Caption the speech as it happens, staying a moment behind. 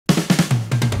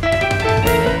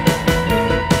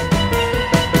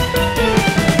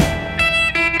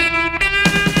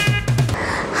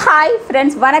Hi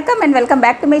friends, வணக்கம் and welcome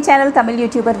back to my channel Tamil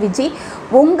YouTuber Viji.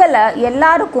 உங்களை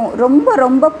எல்லாருக்கும்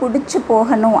ரொம்ப பிடிச்சு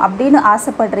போகணும் அப்படினு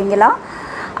ஆசைப்படுறீங்களா?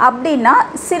 அப்படினா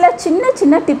சில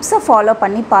சின்ன டிப்ஸை ஃபாலோ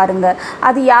பண்ணி பாருங்க.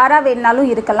 அது யாரா வேணாலும்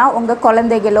இருக்கலாம். உங்க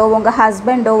குழந்தைகளோ, உங்க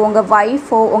ஹஸ்பண்டோ, உங்க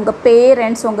வைஃபோ, உங்க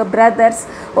பேரண்ட்ஸ், உங்க பிரதர்ஸ்,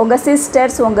 உங்க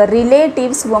சிஸ்டர்ஸ், உங்க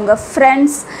ரிலேட்டிவ்ஸ், உங்க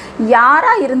ஃப்ரெண்ட்ஸ்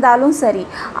யாரா இருந்தாலும் சரி,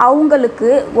 அவங்களுக்கு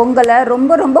உங்களை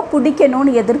ரொம்ப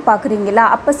பிடிக்கணும்னு எதிர்பார்க்குறீங்களா?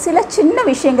 அப்போ சில சின்ன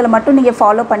விஷயங்களை மட்டும் நீங்கள்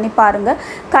ஃபாலோ பண்ணி பாருங்கள்.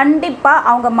 கண்டிப்பாக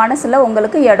அவங்க மனசில்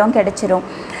உங்களுக்கு இடம் கிடைச்சிரும்.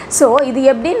 ஸோ இது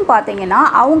எப்படின்னு பார்த்தீங்கன்னா,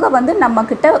 அவங்க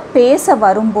நம்மக்கிட்ட பேச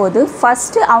வரும்போது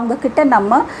ஃபஸ்ட்டு அவங்கக்கிட்ட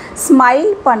நம்ம ஸ்மைல்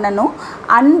பண்ணணும்,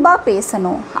 அன்பாக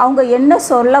பேசணும். அவங்க என்ன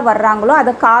சொல்ல வர்றாங்களோ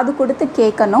அதை காது கொடுத்து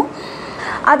கேட்கணும்.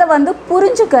 அதை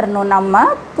புரிஞ்சுக்கிறணும். நம்ம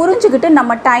புரிஞ்சுக்கிட்டு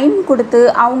நம்ம டைம் கொடுத்து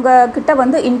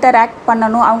அவங்கக்கிட்ட இன்டராக்ட்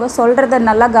பண்ணணும். அவங்க சொல்கிறத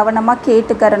நல்லா கவனமாக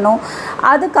கேட்டுக்கிறணும்.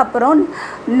 அதுக்கப்புறம்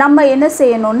நம்ம என்ன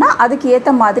செய்யணும்னா, அதுக்கு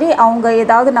ஏற்ற மாதிரி அவங்க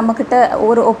ஏதாவது நம்மக்கிட்ட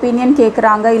ஒரு ஒப்பீனியன்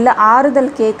கேட்குறாங்க, இல்லை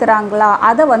ஆறுதல் கேட்குறாங்களா,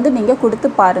 அதை நீங்கள் கொடுத்து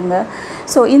பாருங்கள்.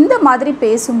 ஸோ இந்த மாதிரி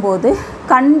பேசும்போது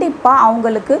கண்டிப்பாக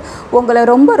அவங்களுக்கு உங்களை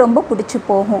ரொம்ப பிடிச்சி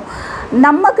போகும்.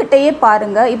 நம்மக்கிட்டேயே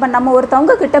பாருங்கள், இப்போ நம்ம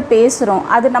ஒருத்தவங்க கிட்ட பேசுகிறோம்,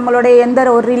 அது நம்மளுடைய எந்த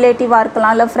ஒரு ரிலேட்டிவாக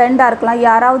இருக்கலாம், இல்லை ஃப்ரெண்டாக இருக்கலாம்,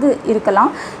 யாராவது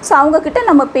இருக்கலாம். ஸோ அவங்கக்கிட்ட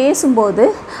நம்ம பேசும்போது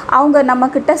அவங்க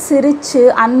நம்மக்கிட்ட சிரித்து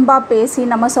அன்பாக பேசி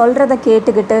நம்ம சொல்கிறத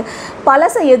கேட்டுக்கிட்டு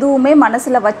பழசை எதுவுமே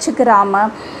மனசில்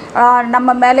வச்சுக்கிறாமல், நம்ம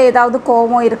மேலே ஏதாவது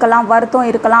கோபம் இருக்கலாம், வருத்தம்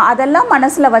இருக்கலாம், அதெல்லாம்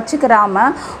மனசில்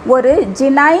வச்சுக்கிறாமல் ஒரு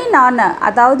ஜெனைனான,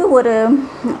 அதாவது ஒரு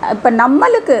இப்போ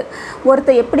நம்மளுக்கு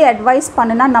ஒருத்தர் எப்படி அட்வைஸ்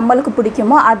பண்ணுனா நம்மளுக்கு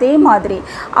பிடிக்குமோ அதே மாதிரி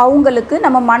அவங்களுக்கு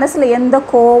நம்ம மனசில் எந்த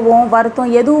கோபம்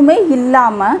வருத்தம் எதுவுமே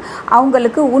இல்லாமல்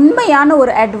அவங்களுக்கு உண்மையான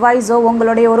ஒரு அட்வைஸோ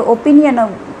உங்களுடைய ஒரு ஒப்பீனியனோ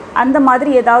அந்த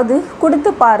மாதிரி ஏதாவது கொடுத்து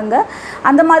பாருங்கள்.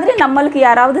 அந்த மாதிரி நம்மளுக்கு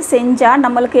யாராவது செஞ்சால்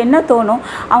நம்மளுக்கு என்ன தோணும்,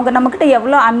 அவங்க நம்மக்கிட்ட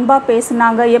எவ்வளோ அன்பாக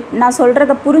பேசுனாங்க, நான்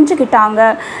சொல்கிறத புரிஞ்சுக்கிட்டாங்க,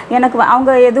 எனக்கு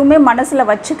அவங்க எதுவுமே மனசில்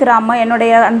வச்சுக்கிறாமல்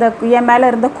என்னுடைய அந்த என் மேலே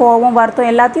இருந்த கோபம் வருத்தம்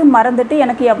எல்லாத்தையும் மறந்துட்டு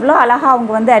எனக்கு எவ்வளோ அழகாக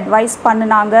அவங்க அட்வைஸ்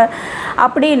பண்ணினாங்க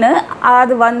அப்படின்னு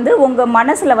அது உங்கள்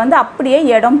மனசில் அப்படியே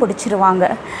இடம் பிடிச்சிருவாங்க.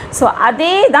 ஸோ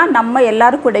அதே தான் நம்ம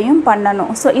எல்லாரும் கூடயும்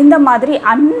பண்ணணும். ஸோ இந்த மாதிரி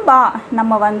அன்பாக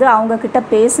நம்ம அவங்கக்கிட்ட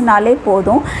பேசினாலே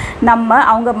போதும், நம்ம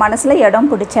அவங்க மனசில் இடம்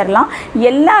பிடிச்சிடலாம்.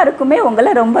 எல்லாருக்குமே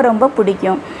உங்களை ரொம்ப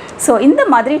பிடிக்கும். ஸோ இந்த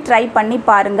மாதிரி ட்ரை பண்ணி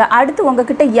பாருங்கள். அடுத்து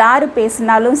உங்ககிட்ட யார்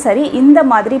பேசினாலும் சரி இந்த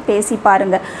மாதிரி பேசி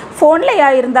பாருங்கள். ஃபோன்லையா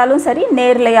இருந்தாலும் சரி,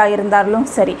 நேர்லையா இருந்தாலும்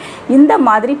சரி, இந்த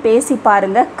மாதிரி பேசி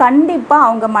பாருங்கள். கண்டிப்பாக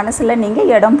அவங்க மனசில்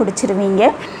நீங்கள் இடம்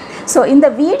பிடிச்சிருவீங்க. ஸோ இந்த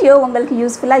வீடியோ உங்களுக்கு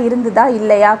யூஸ்ஃபுல்லாக இருந்ததா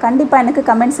இல்லையா, கண்டிப்பாக எனக்கு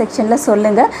கமெண்ட் செக்ஷனில்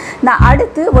சொல்லுங்கள். நான்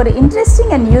அடுத்து ஒரு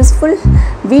இன்ட்ரெஸ்டிங் அண்ட் யூஸ்ஃபுல்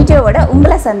வீடியோவோட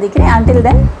உங்களை சந்திக்கிறேன். Until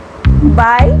then,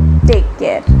 bye, take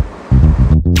care.